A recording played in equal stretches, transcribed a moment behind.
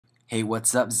Hey,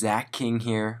 what's up? Zach King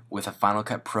here with a Final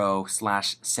Cut Pro /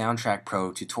 Soundtrack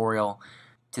Pro tutorial.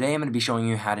 Today I'm going to be showing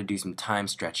you how to do some time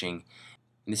stretching,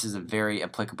 and this is a very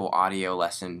applicable audio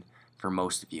lesson for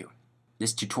most of you.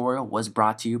 This tutorial was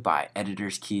brought to you by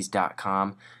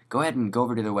editorskeys.com. Go ahead and go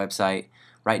over to their website.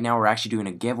 Right now we're actually doing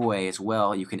a giveaway as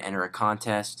well. You can enter a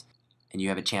contest and you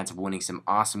have a chance of winning some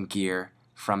awesome gear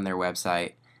from their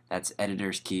website. That's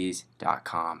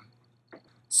editorskeys.com.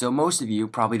 So most of you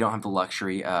probably don't have the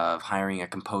luxury of hiring a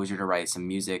composer to write some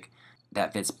music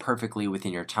that fits perfectly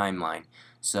within your timeline.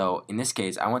 So in this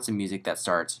case, I want some music that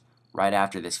starts right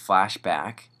after this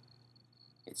flashback.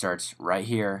 It starts right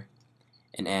here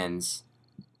and ends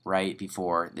right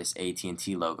before this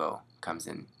AT&T logo comes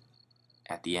in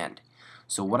at the end.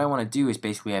 So what I want to do is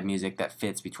basically have music that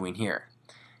fits between here.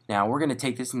 Now we're going to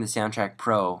take this in the Soundtrack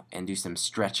Pro and do some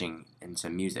stretching and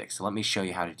some music. So let me show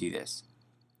you how to do this.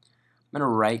 I'm going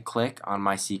to right click on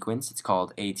my sequence. It's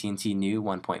called AT&T New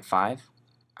 1.5.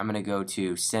 I'm going to go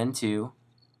to Send to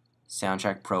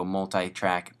Soundtrack Pro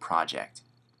Multi-Track Project.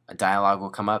 A dialog will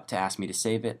come up to ask me to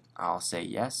save it. I'll say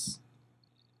yes.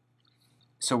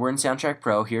 So we're in Soundtrack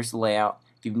Pro. Here's the layout.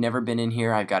 If you've never been in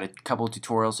here, I've got a couple of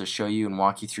tutorials to show you and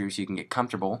walk you through so you can get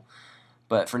comfortable.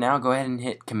 But for now, go ahead and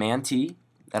hit Command T.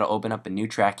 That'll open up a new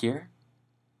track here.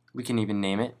 We can even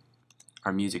name it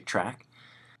our music track.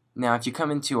 Now if you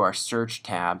come into our search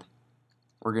tab,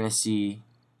 we're going to see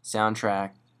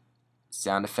soundtrack,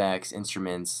 sound effects,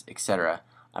 instruments, etc.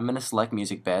 I'm going to select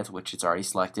music beds, which it's already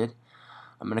selected.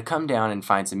 I'm going to come down and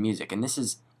find some music, and this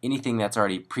is anything that's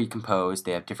already pre-composed.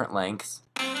 They have different lengths.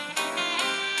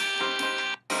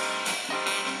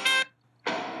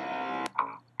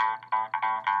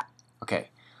 Okay,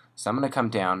 so I'm going to come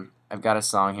down. I've got a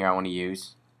song here I want to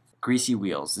use. Greasy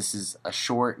Wheels. This is a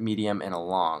short, medium, and a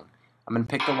long. I'm going to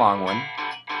pick the long one,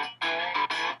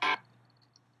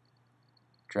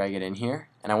 drag it in here,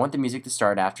 and I want the music to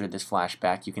start after this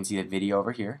flashback. You can see the video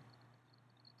over here.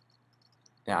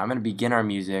 Now I'm going to begin our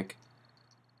music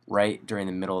right during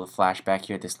the middle of the flashback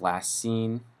here, this last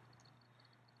scene,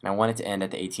 and I want it to end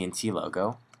at the AT&T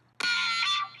logo.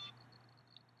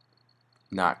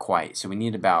 Not quite, so we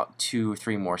need about 2 or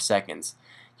 3 more seconds.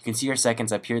 You can see our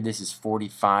seconds up here. This is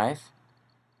 45.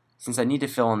 Since I need to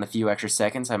fill in the few extra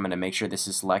seconds, I'm going to make sure this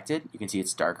is selected. You can see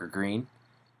it's darker green.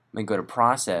 I'm going to go to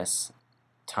Process,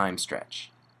 Time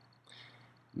Stretch.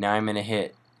 Now I'm going to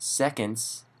hit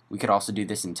seconds. We could also do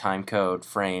this in time code,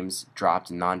 frames,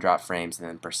 dropped and non-dropped frames, and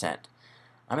then percent.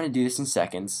 I'm going to do this in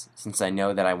seconds since I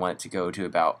know that I want it to go to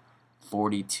about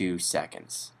 42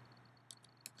 seconds.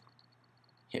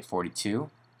 Hit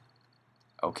 42.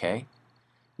 OK.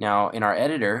 Now in our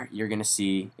editor, you're going to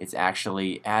see it's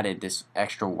actually added this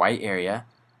extra white area.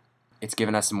 It's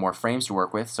given us some more frames to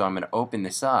work with, so I'm going to open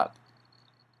this up,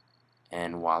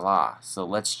 and voila. So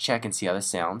let's check and see how this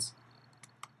sounds.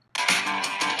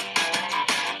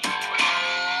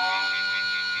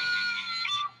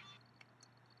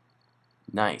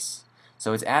 Nice.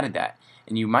 So it's added that,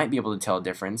 and you might be able to tell a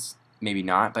difference, maybe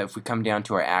not, but if we come down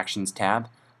to our Actions tab,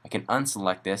 I can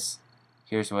unselect this.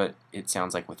 Here's what it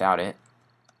sounds like without it.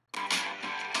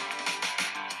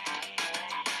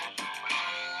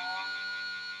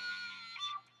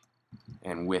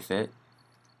 And with it.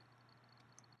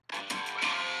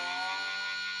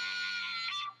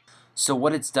 So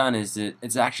what it's done is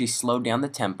it's actually slowed down the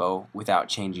tempo without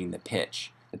changing the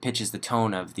pitch. The pitch is the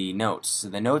tone of the notes. So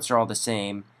the notes are all the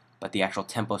same, but the actual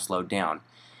tempo slowed down.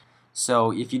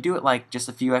 So if you do it like just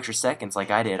a few extra seconds like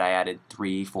I did, I added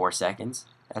 3-4 seconds,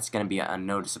 that's going to be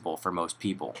unnoticeable for most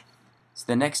people. So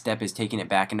the next step is taking it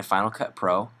back into Final Cut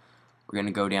Pro. We're going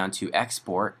to go down to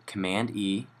Export, Command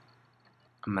E.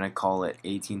 I'm going to call it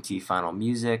AT&T Final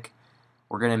Music.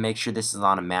 We're going to make sure this is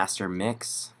on a master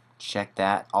mix. Check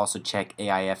that. Also check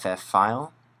AIFF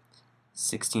file,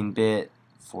 16-bit,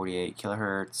 48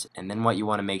 kilohertz. And then what you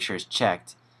want to make sure is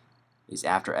checked is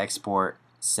after export,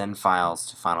 send files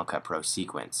to Final Cut Pro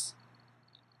sequence.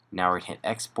 Now we're going to hit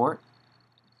export.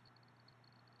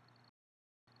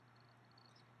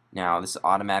 Now this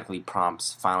automatically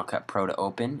prompts Final Cut Pro to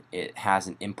open. It has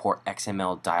an import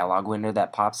XML dialog window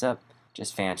that pops up.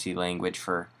 Just fancy language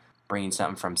for bringing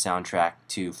something from Soundtrack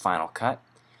to Final Cut.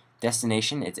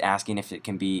 Destination, it's asking if it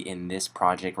can be in this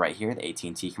project right here, the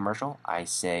AT&T commercial. I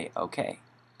say OK.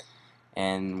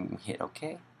 And hit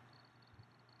OK.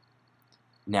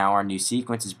 Now our new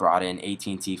sequence is brought in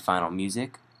AT&T Final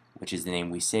Music, which is the name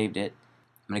we saved it.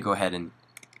 I'm going to go ahead and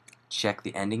check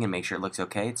the ending and make sure it looks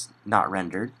OK. It's not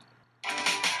rendered.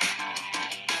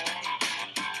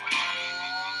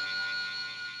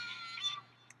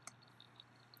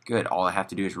 Good. All I have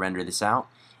to do is render this out.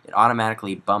 It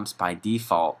automatically bumps by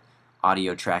default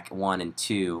audio track 1 and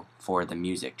 2 for the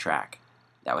music track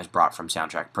that was brought from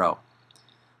Soundtrack Pro.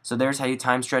 So there's how you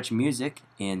time stretch music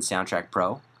in Soundtrack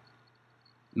Pro.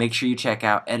 Make sure you check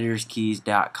out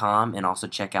editorskeys.com and also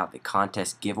check out the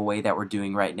contest giveaway that we're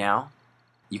doing right now.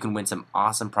 You can win some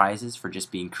awesome prizes for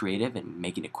just being creative and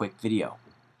making a quick video.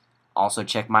 Also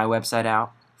check my website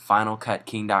out,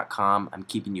 finalcutking.com. I'm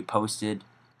keeping you posted.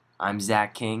 I'm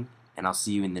Zach King, and I'll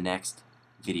see you in the next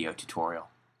video tutorial.